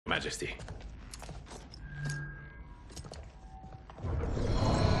Majesty.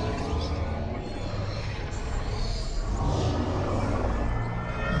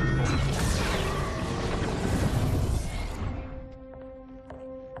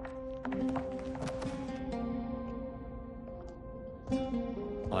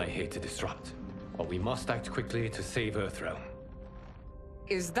 I hate to disrupt, but we must act quickly to save Earthrealm.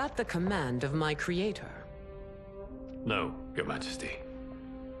 Is that the command of my creator? No, Your Majesty.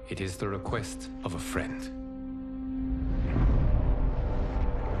 It is the request of a friend.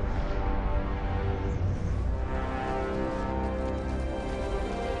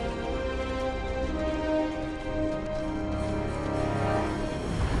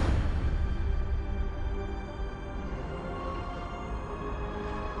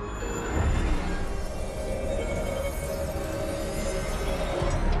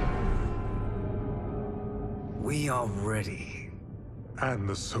 We are ready. And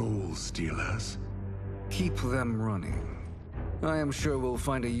the Soul Stealers? Keep them running. I am sure we'll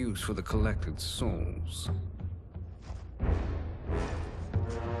find a use for the collected souls.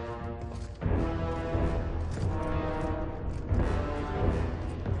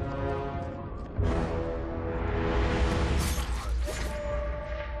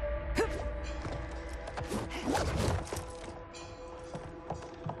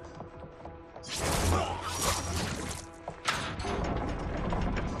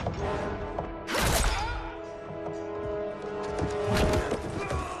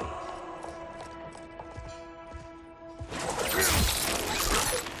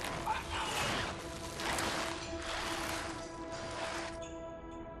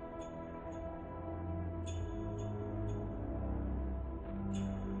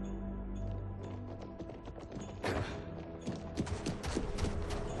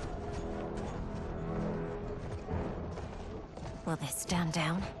 Will they stand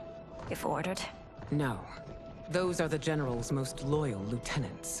down, if ordered? No. Those are the General's most loyal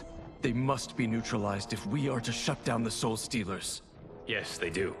lieutenants. They must be neutralized if we are to shut down the Soul Stealers. Yes, they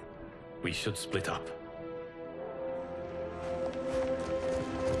do. We should split up.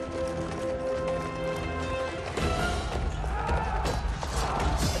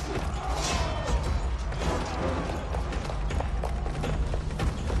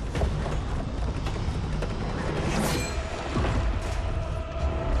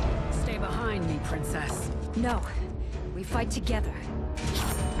 Stay behind me, Princess. No. We fight together.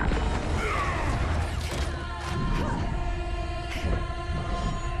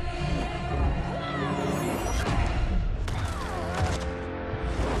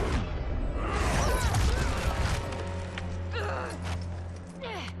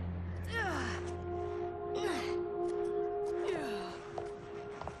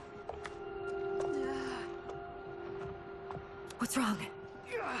 What's wrong?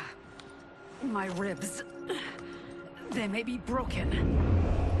 My ribs. They may be broken.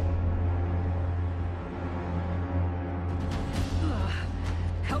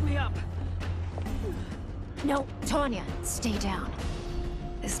 Help me up. No, Tanya, stay down.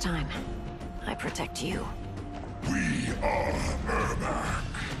 This time, I protect you. We are Ermac.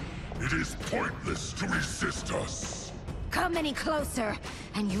 It is pointless to resist us. Come any closer,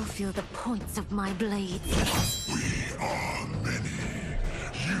 and you'll feel the points of my blades. We are many.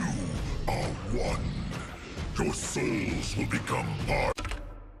 You are one. Your souls will become part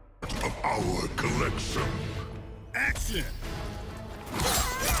of our collection. Action!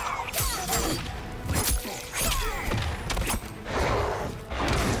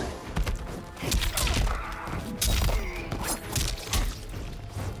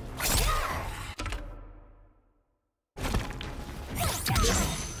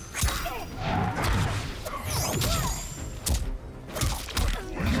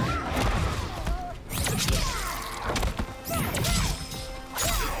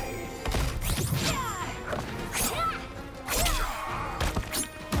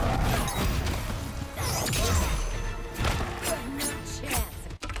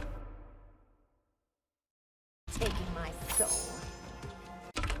 Taking my soul.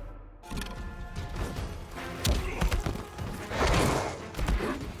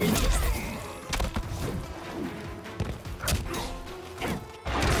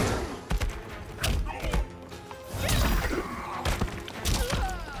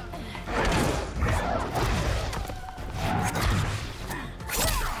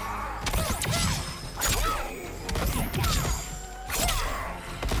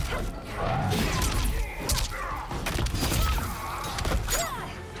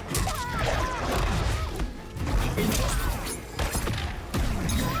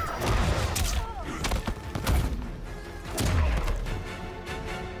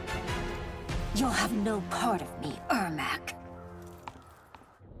 You'll have no part of me, Ermac.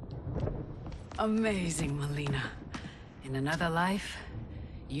 Amazing, Melina. In another life,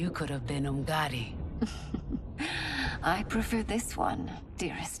 you could have been Umgadi. I prefer this one,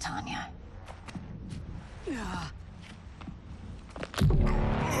 dearest Tanya.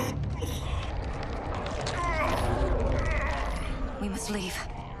 We must leave.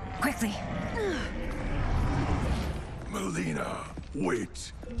 Quickly. Melina,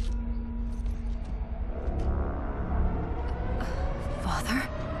 wait. Father?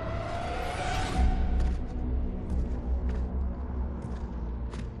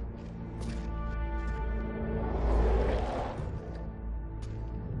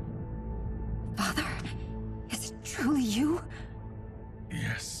 Father? Is it truly you?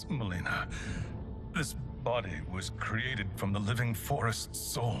 Yes, Melina. This body was created from the living forest's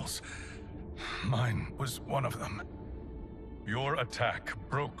souls. Mine was one of them. Your attack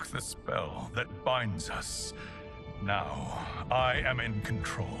broke the spell that binds us. Now, I am in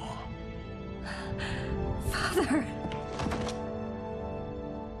control. Father!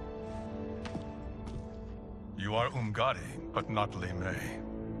 You are Umgadi, but not Li Mei.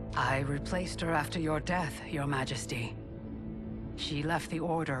 I replaced her after your death, Your Majesty. She left the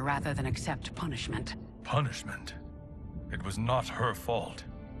Order rather than accept punishment. Punishment? It was not her fault.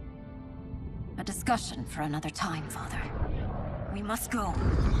 A discussion for another time, Father. We must go.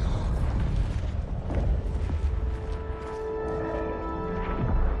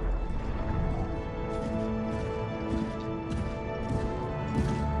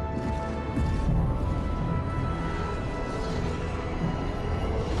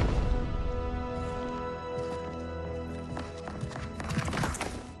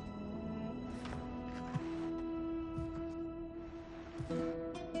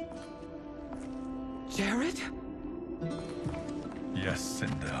 Jared? Yes,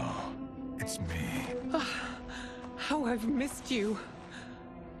 Sindel. It's me. How I've missed you.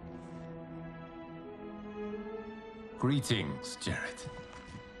 Greetings, Jared.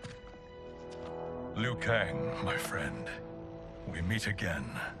 Liu Kang, my friend. We meet again.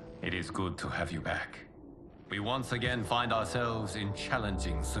 It is good to have you back. We once again find ourselves in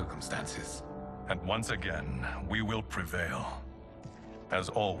challenging circumstances. And once again, we will prevail. As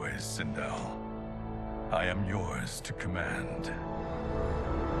always, Sindel, I am yours to command.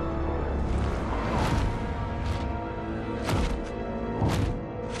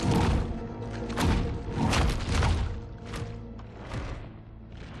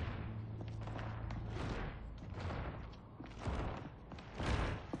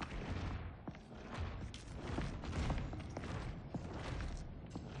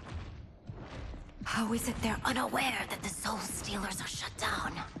 How is it they're unaware that the Soul Stealers are shut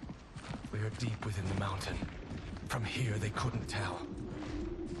down? We are deep within the mountain. From here, they couldn't tell.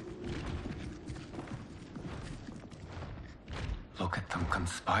 Look at them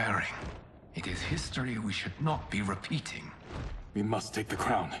conspiring. It is history we should not be repeating. We must take the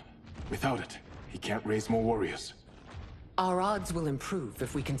crown. Without it, he can't raise more warriors. Our odds will improve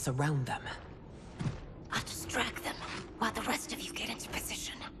if we can surround them. I'll distract them while the rest of you get into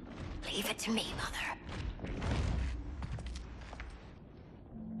position. Leave it to me, Mother.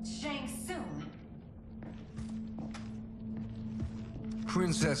 Shang Tsung.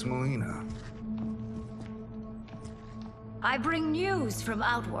 Princess Melina. I bring news from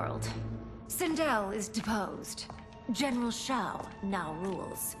Outworld. Sindel is deposed. General Shao now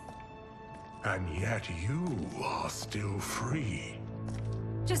rules. And yet you are still free.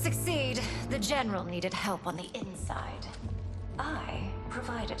 To succeed, the General needed help on the inside. I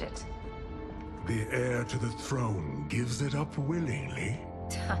provided it. The heir to the throne gives it up willingly.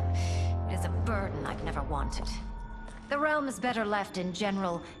 It is a burden I've never wanted. The realm is better left in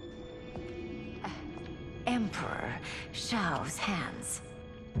General... Emperor Shao's hands.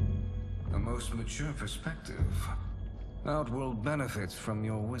 A most mature perspective. Outworld benefits from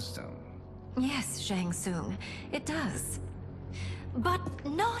your wisdom. Yes, Shang Tsung, it does. But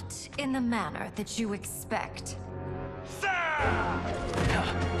not in the manner that you expect.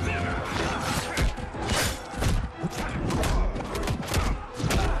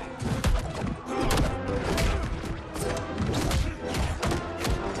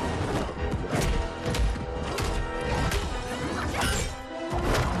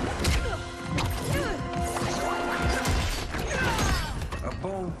 A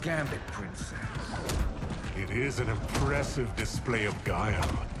bold gambit, Princess. It is an impressive display of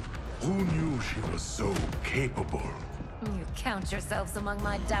guile. Who knew she was so capable? You count yourselves among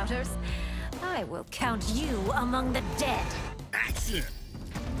my doubters. I will count you among the dead. Action!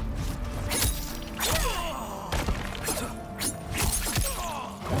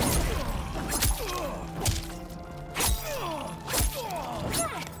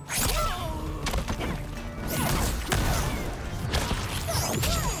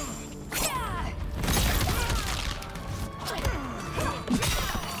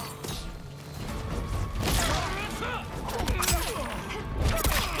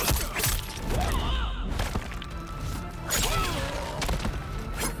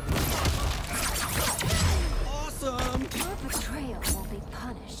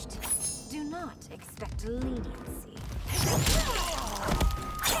 expect leniency.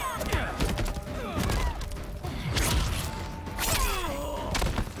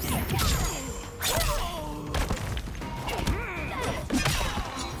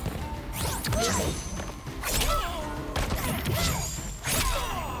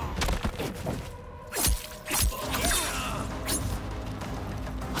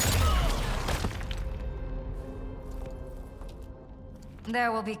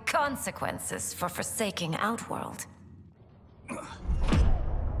 There will be consequences for forsaking Outworld.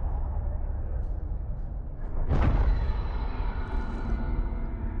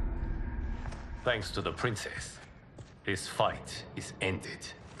 Thanks to the princess, this fight is ended.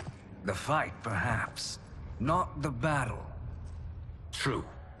 The fight, perhaps. Not the battle. True.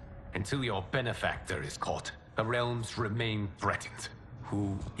 Until your benefactor is caught, the realms remain threatened.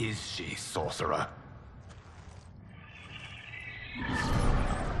 Who is she, sorcerer?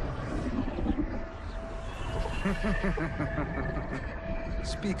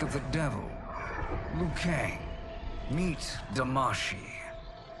 Speak of the devil. Liu Kang. Meet Damashi.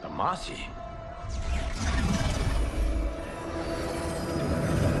 Damashi?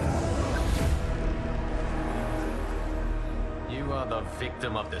 You are the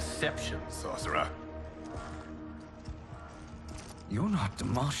victim of deception, sorcerer. You're not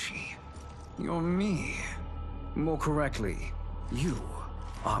Damashi. You're me. More correctly, you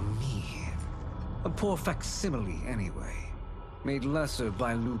are me. A poor facsimile, anyway. Made lesser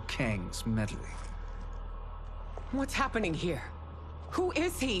by Liu Kang's meddling. What's happening here? Who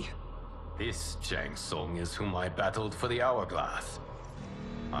is he? This Shang Tsung is whom I battled for the Hourglass.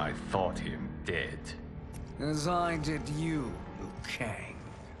 I thought him dead. As I did you, Liu Kang.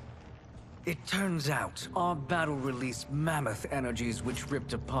 It turns out our battle released mammoth energies which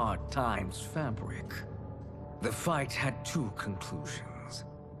ripped apart time's fabric. The fight had two conclusions.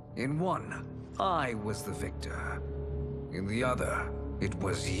 In one, I was the victor. In the other, it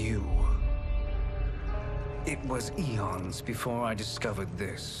was you. It was eons before I discovered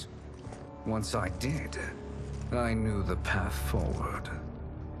this. Once I did, I knew the path forward.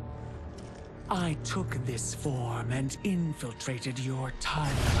 I took this form and infiltrated your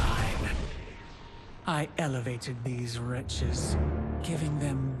timeline. I elevated these wretches, giving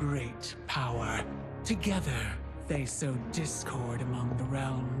them great power. Together, they sowed discord among the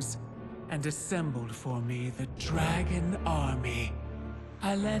realms, and assembled for me the Dragon Army.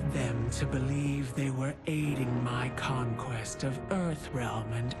 I led them to believe they were aiding my conquest of Earthrealm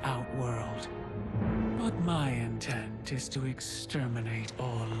and Outworld. But my intent is to exterminate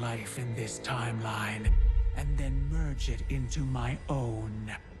all life in this timeline, and then merge it into my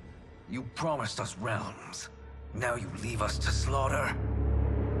own. You promised us realms. Now you leave us to slaughter?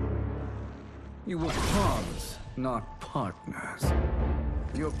 You were pawns, not partners.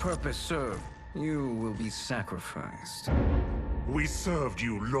 Your purpose served. You will be sacrificed. We served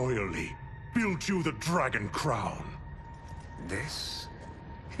you loyally, built you the Dragon Crown. This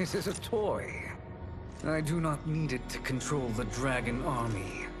is a toy. I do not need it to control the Dragon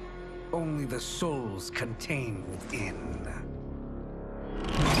Army. Only the souls contained within.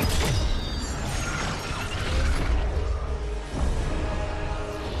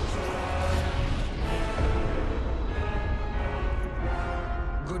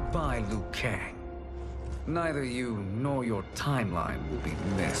 Goodbye, Liu Kang. Neither you nor your timeline will be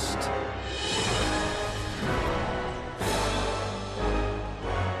missed.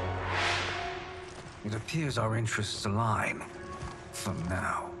 It appears our interests align. For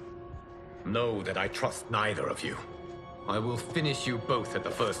now. Know that I trust neither of you. I will finish you both at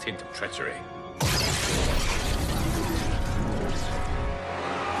the first hint of treachery.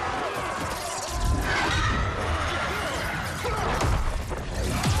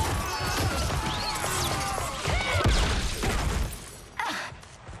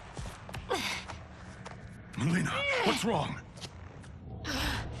 Melina, what's wrong?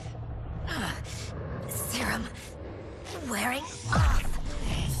 Serum wearing off.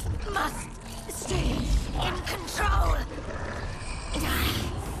 Must stay in control.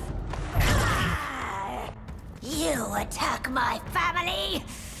 You attack my family.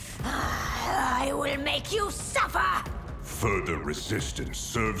 I will make you suffer. Further resistance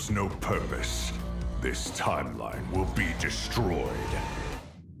serves no purpose. This timeline will be destroyed.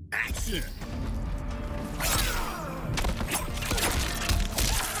 Action!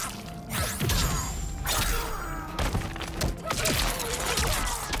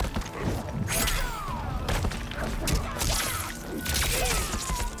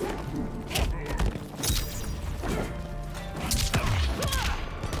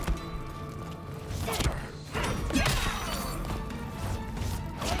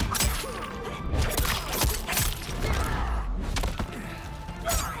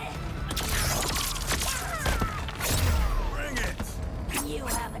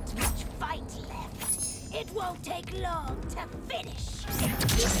 long to finish.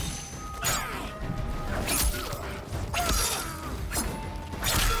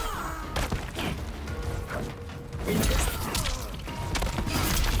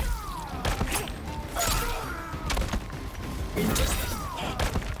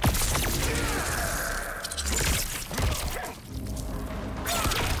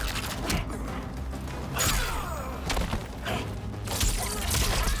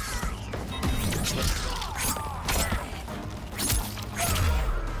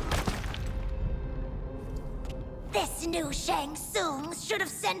 This new Shang Tsung should have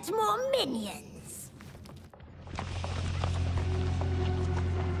sent more minions.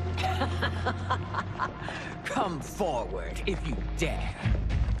 Come forward if you dare.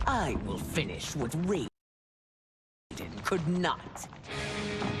 I will finish what Raiden could not.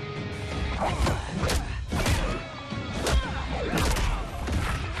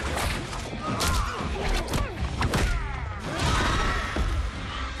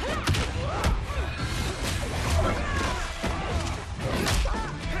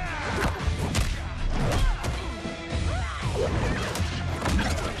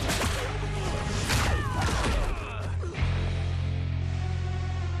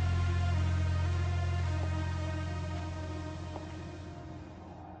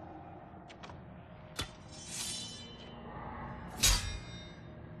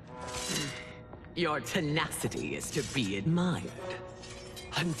 Your tenacity is to be admired.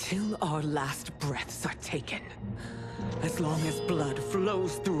 Until our last breaths are taken, as long as blood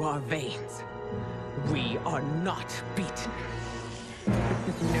flows through our veins, we are not beaten.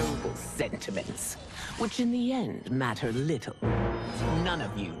 Noble sentiments, which in the end matter little. None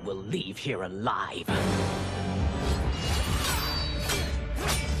of you will leave here alive.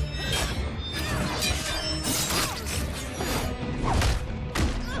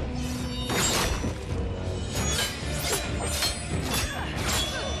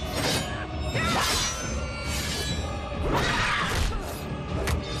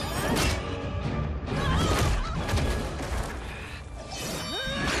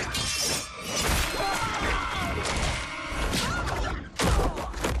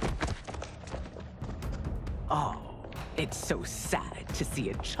 It's so sad to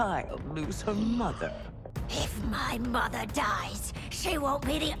see a child lose her mother. If my mother dies, she won't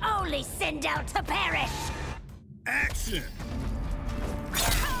be the only Sindel to perish! Action!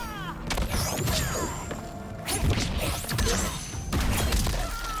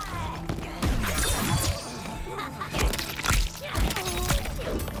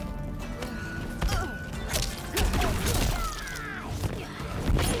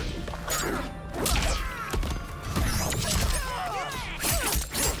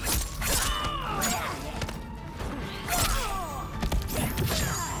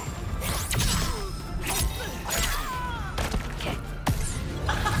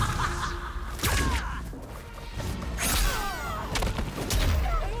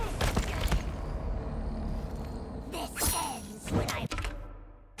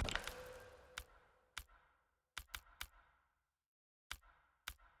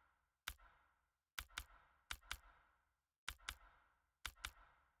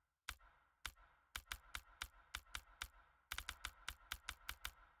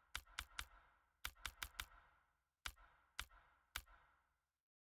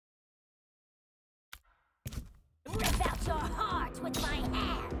 Rip out your heart with my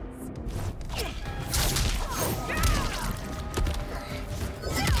hands!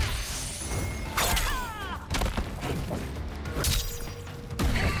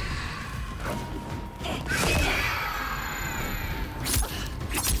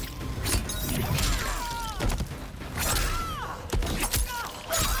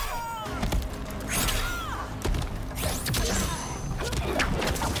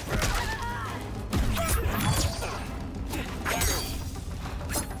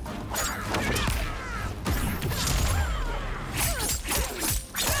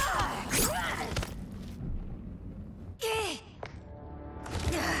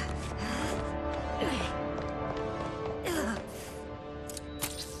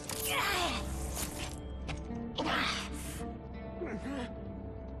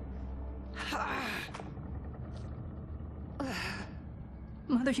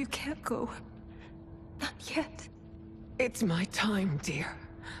 Mother, you can't go. Not yet. It's my time, dear.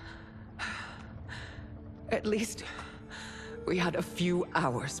 At least, we had a few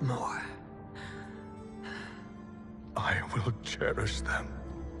hours more. I will cherish them.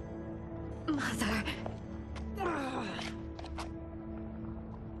 Mother...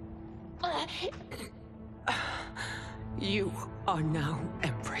 You are now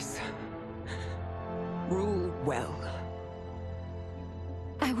Empress. Rule well.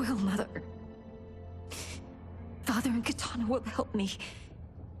 I will, Mother. Father and Katana will help me.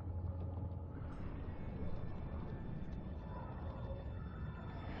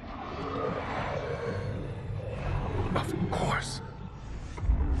 Of course.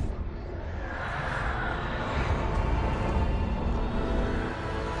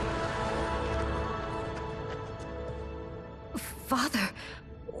 Father,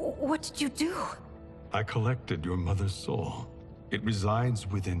 what did you do? I collected your mother's soul. It resides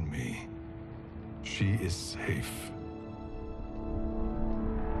within me. She is safe.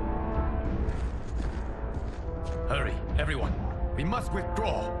 Hurry, everyone. We must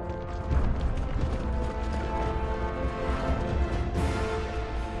withdraw.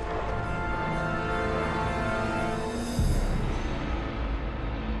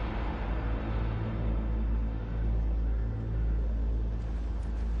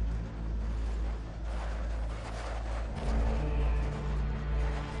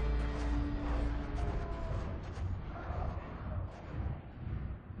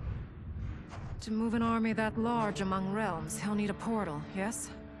 To move an army that large among realms, he'll need a portal,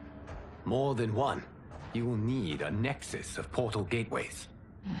 yes? More than one. You will need a nexus of portal gateways.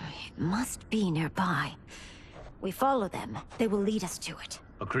 It must be nearby. We follow them. They will lead us to it.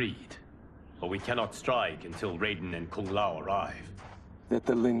 Agreed. But we cannot strike until Raiden and Kung Lao arrive. That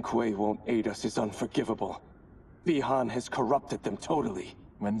the Lin Kuei won't aid us is unforgivable. Bi-Han has corrupted them totally.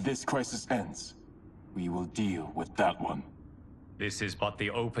 When this crisis ends, we will deal with that one. This is but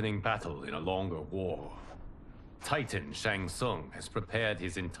the opening battle in a longer war. Titan Shang Tsung has prepared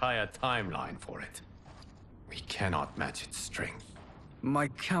his entire timeline for it. We cannot match its strength. My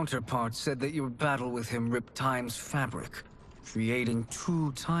counterpart said that your battle with him ripped time's fabric, creating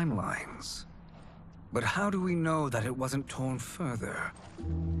 2 timelines. But how do we know that it wasn't torn further?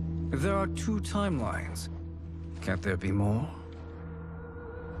 If there are 2 timelines, can't there be more?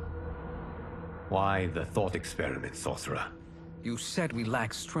 Why the thought experiment, Sorcerer? You said we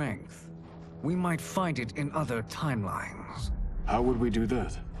lack strength. We might find it in other timelines. How would we do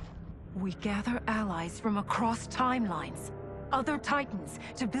that? We gather allies from across timelines, other Titans,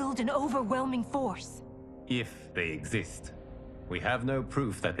 to build an overwhelming force. If they exist. We have no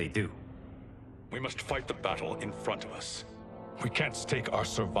proof that they do. We must fight the battle in front of us. We can't stake our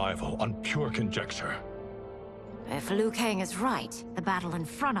survival on pure conjecture. If Liu Kang is right, the battle in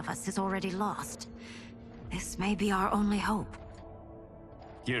front of us is already lost. This may be our only hope.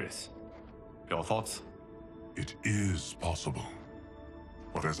 Geras, your thoughts? It is possible.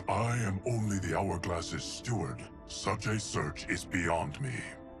 But as I am only the Hourglass's steward, such a search is beyond me.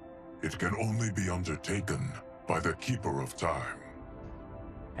 It can only be undertaken by the Keeper of Time.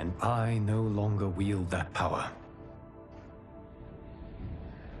 And I no longer wield that power.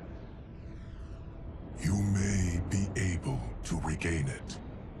 You may be able to regain it.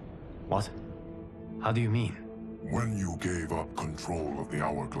 What? How do you mean? When you gave up control of the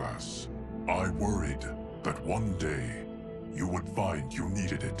Hourglass, I worried that one day you would find you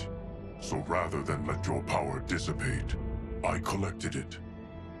needed it. So rather than let your power dissipate, I collected it.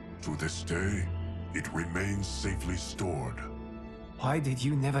 To this day, it remains safely stored. Why did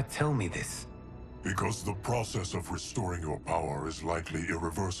you never tell me this? Because the process of restoring your power is likely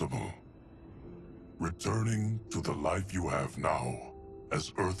irreversible. Returning to the life you have now,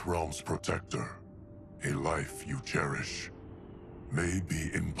 as Earthrealm's protector, a life you cherish, may be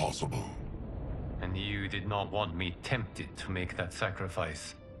impossible. And you did not want me tempted to make that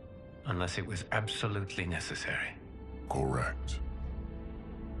sacrifice, unless it was absolutely necessary. Correct.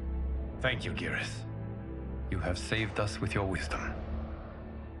 Thank you, Geras. You have saved us with your wisdom.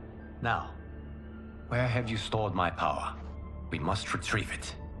 Now, where have you stored my power? We must retrieve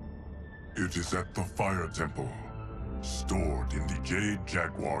it. It is at the Fire Temple, stored in the Jade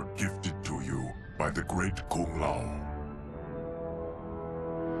Jaguar gifted to you by the great Kung Lao.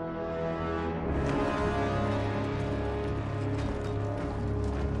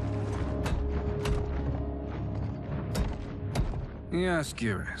 Yes,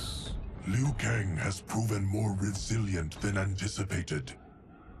 Geras. Liu Kang has proven more resilient than anticipated.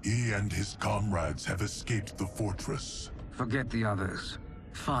 He and his comrades have escaped the fortress. Forget the others.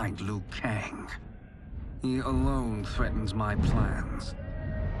 Find Liu Kang. He alone threatens my plans.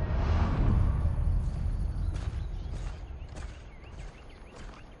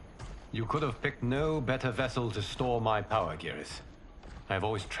 You could have picked no better vessel to store my power, Geras. I have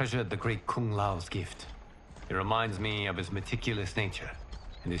always treasured the great Kung Lao's gift. It reminds me of his meticulous nature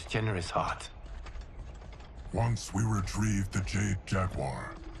and his generous heart. Once we retrieve the Jade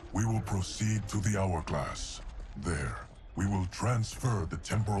Jaguar, we will proceed to the Hourglass. There, we will transfer the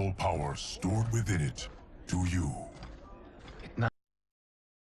temporal power stored within it to you. It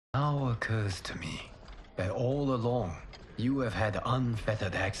now occurs to me that all along, you have had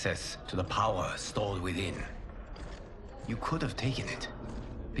unfettered access to the power stored within. You could have taken it,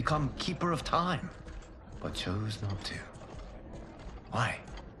 become Keeper of Time, but chose not to. Why?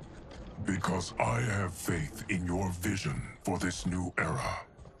 Because I have faith in your vision for this new era.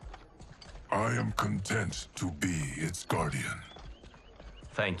 I am content to be its guardian.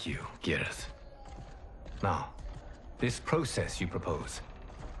 Thank you, Gareth. Now, this process you propose,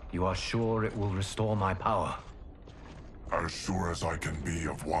 you are sure it will restore my power? As sure as I can be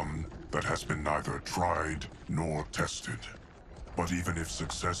of one that has been neither tried nor tested. But even if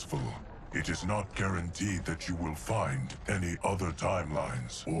successful, it is not guaranteed that you will find any other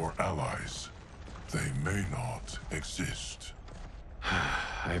timelines or allies. They may not exist.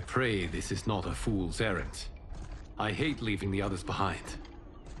 I pray this is not a fool's errand. I hate leaving the others behind.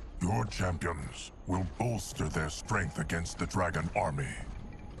 Your champions will bolster their strength against the Dragon Army.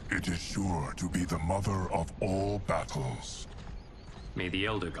 It is sure to be the mother of all battles. May the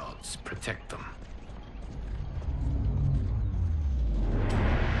Elder Gods protect them.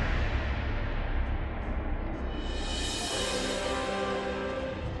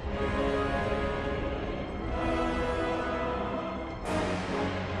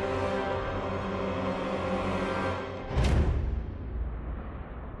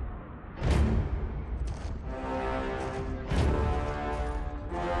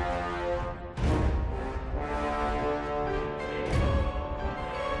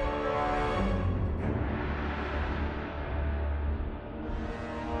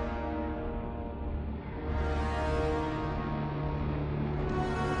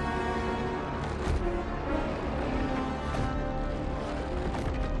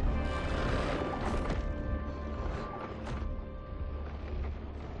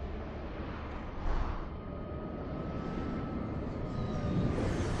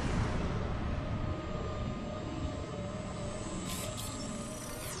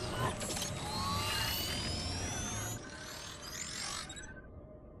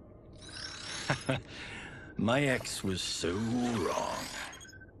 My ex was so wrong.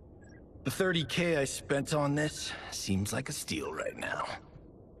 The 30K I spent on this seems like a steal right now.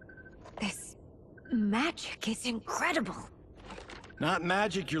 This magic is incredible. Not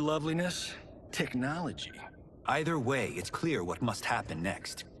magic, your loveliness. Technology. Either way, it's clear what must happen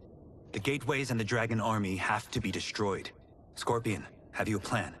next. The gateways and the Dragon Army have to be destroyed. Scorpion, have you a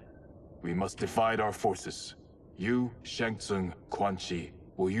plan? We must divide our forces. You, Shang Tsung, Quan Chi,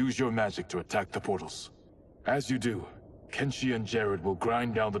 will use your magic to attack the portals. As you do, Kenshi and Jared will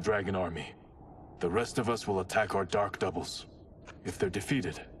grind down the Dragon Army. The rest of us will attack our Dark Doubles. If they're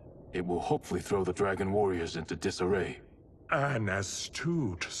defeated, it will hopefully throw the Dragon Warriors into disarray. An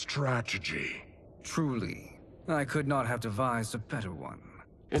astute strategy. Truly, I could not have devised a better one.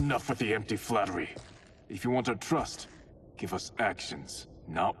 Enough with the empty flattery. If you want our trust, give us actions,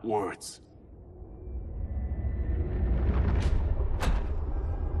 not words.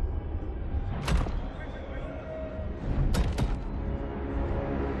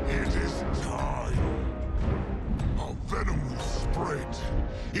 It is time. A venom will spread.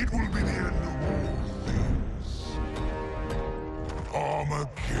 It will be the end of all things.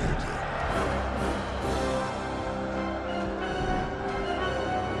 Armageddon.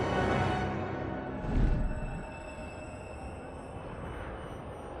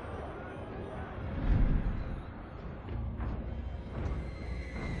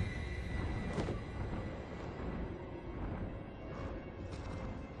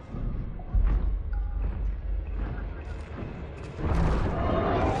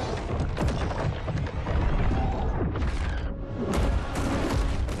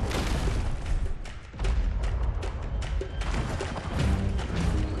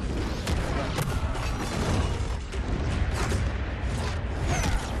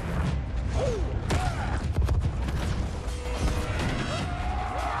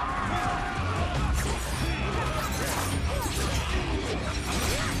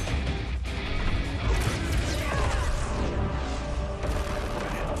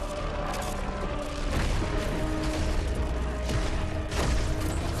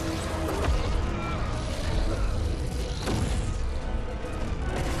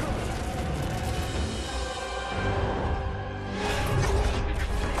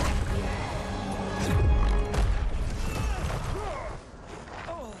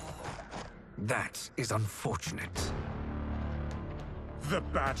 That is unfortunate. The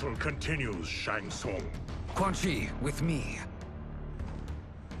battle continues, Shang Tsung. Quan Chi, with me.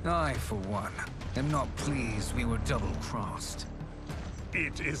 I, for one, am not pleased we were double-crossed.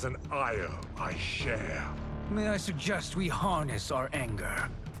 It is an ire I share. May I suggest we harness our anger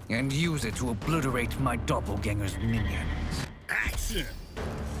and use it to obliterate my doppelganger's minions? Action!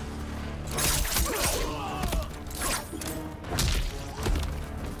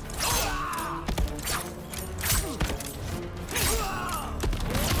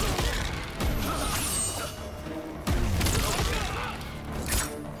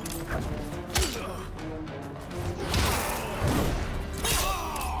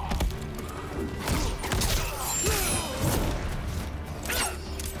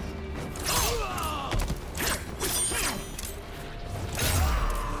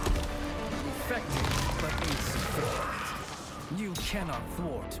 You cannot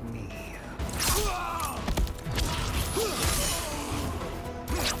thwart me.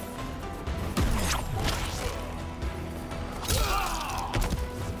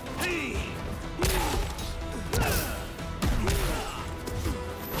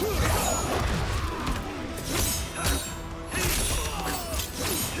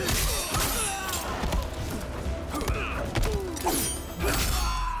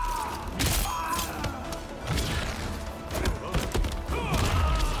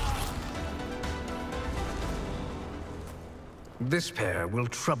 This pair will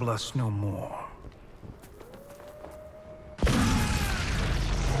trouble us no more.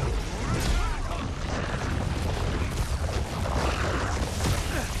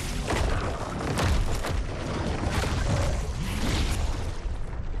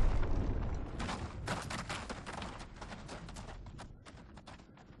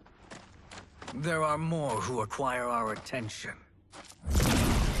 There are more who acquire our attention.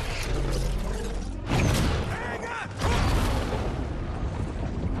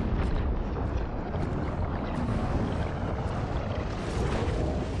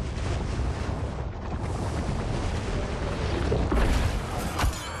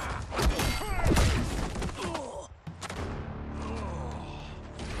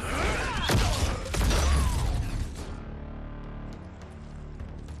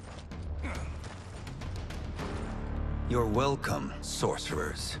 You're welcome,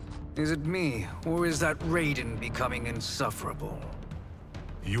 sorcerers. Is it me, or is that Raiden becoming insufferable?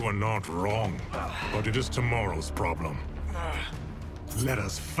 You are not wrong, but it is tomorrow's problem. Let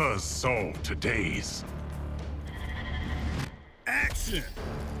us first solve today's. Action!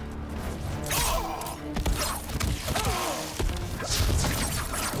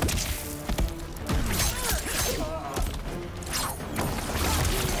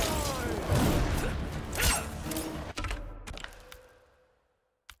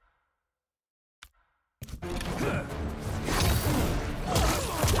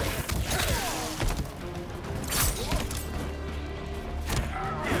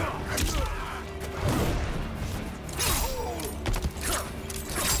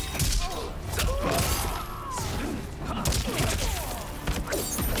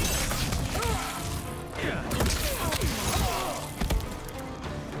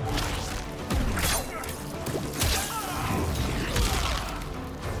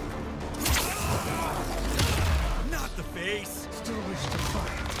 Still wish to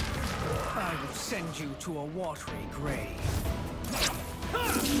fight? I will send you to a watery grave.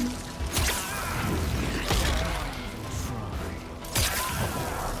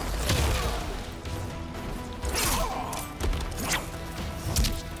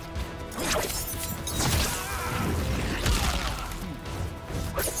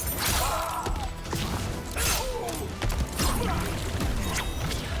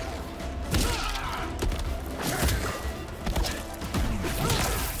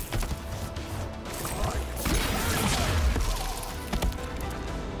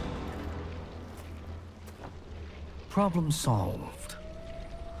 Problem solved.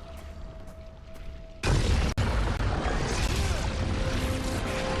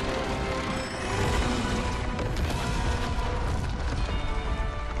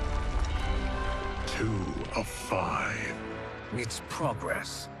 Two of 5. It's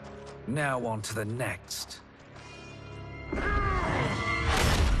progress. Now on to the next.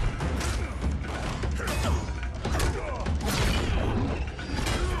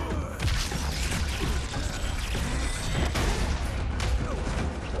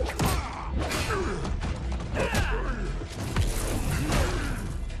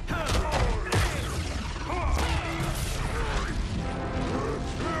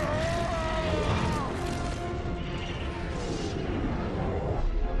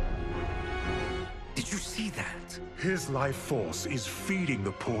 Did you see that? His life force is feeding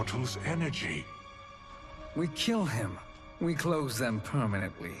the portal's energy. We kill him. We close them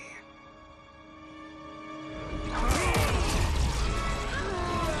permanently.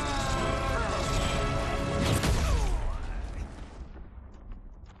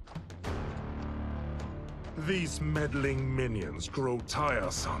 These meddling minions grow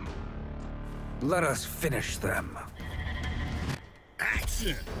tiresome. Let us finish them.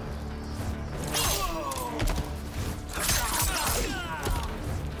 Action!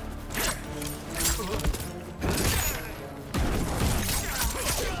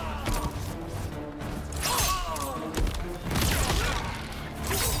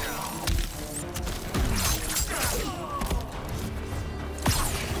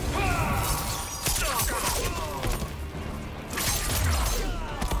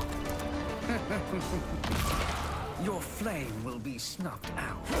 Your flame will be snuffed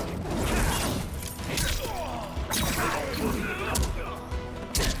out.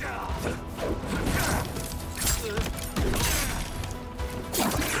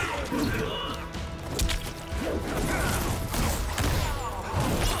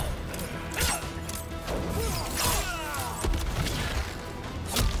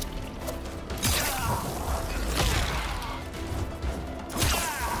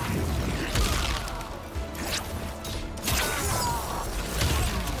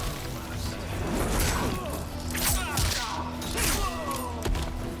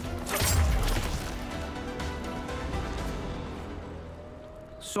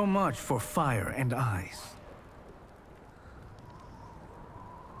 So much for fire and ice.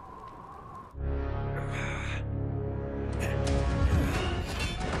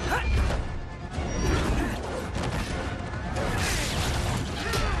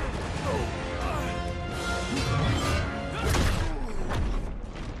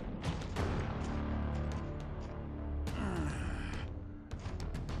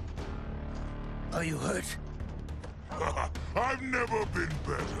 Are you hurt? I've never been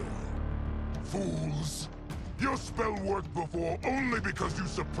better. Fools! Your spell worked before only because you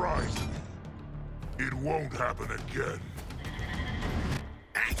surprised me. It won't happen again.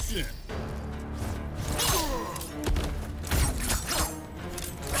 Action!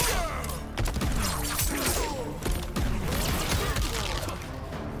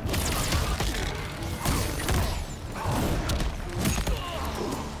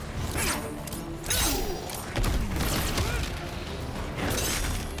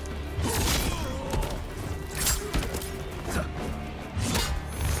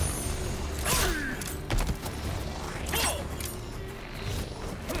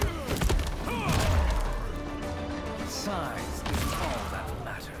 Size is all that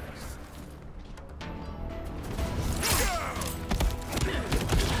matters.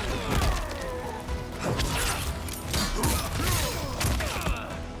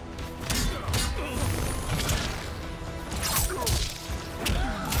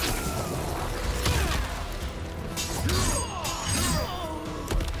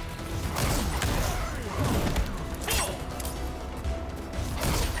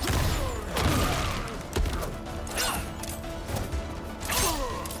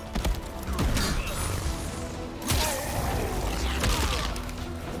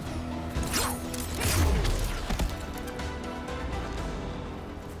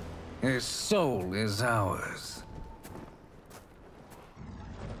 His soul is ours.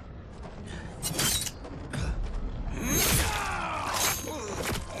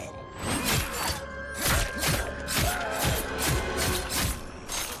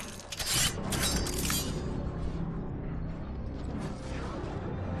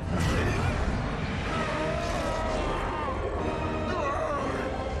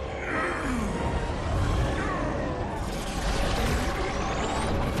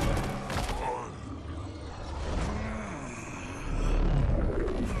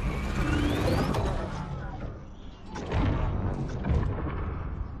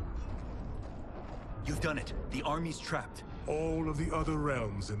 You've done it. The army's trapped. All of the other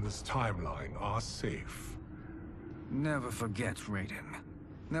realms in this timeline are safe. Never forget, Raiden,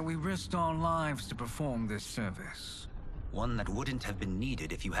 that we risked our lives to perform this service. One that wouldn't have been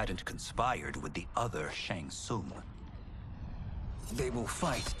needed if you hadn't conspired with the other Shang Tsung. They will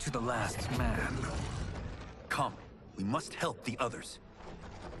fight to the last man. Come, we must help the others.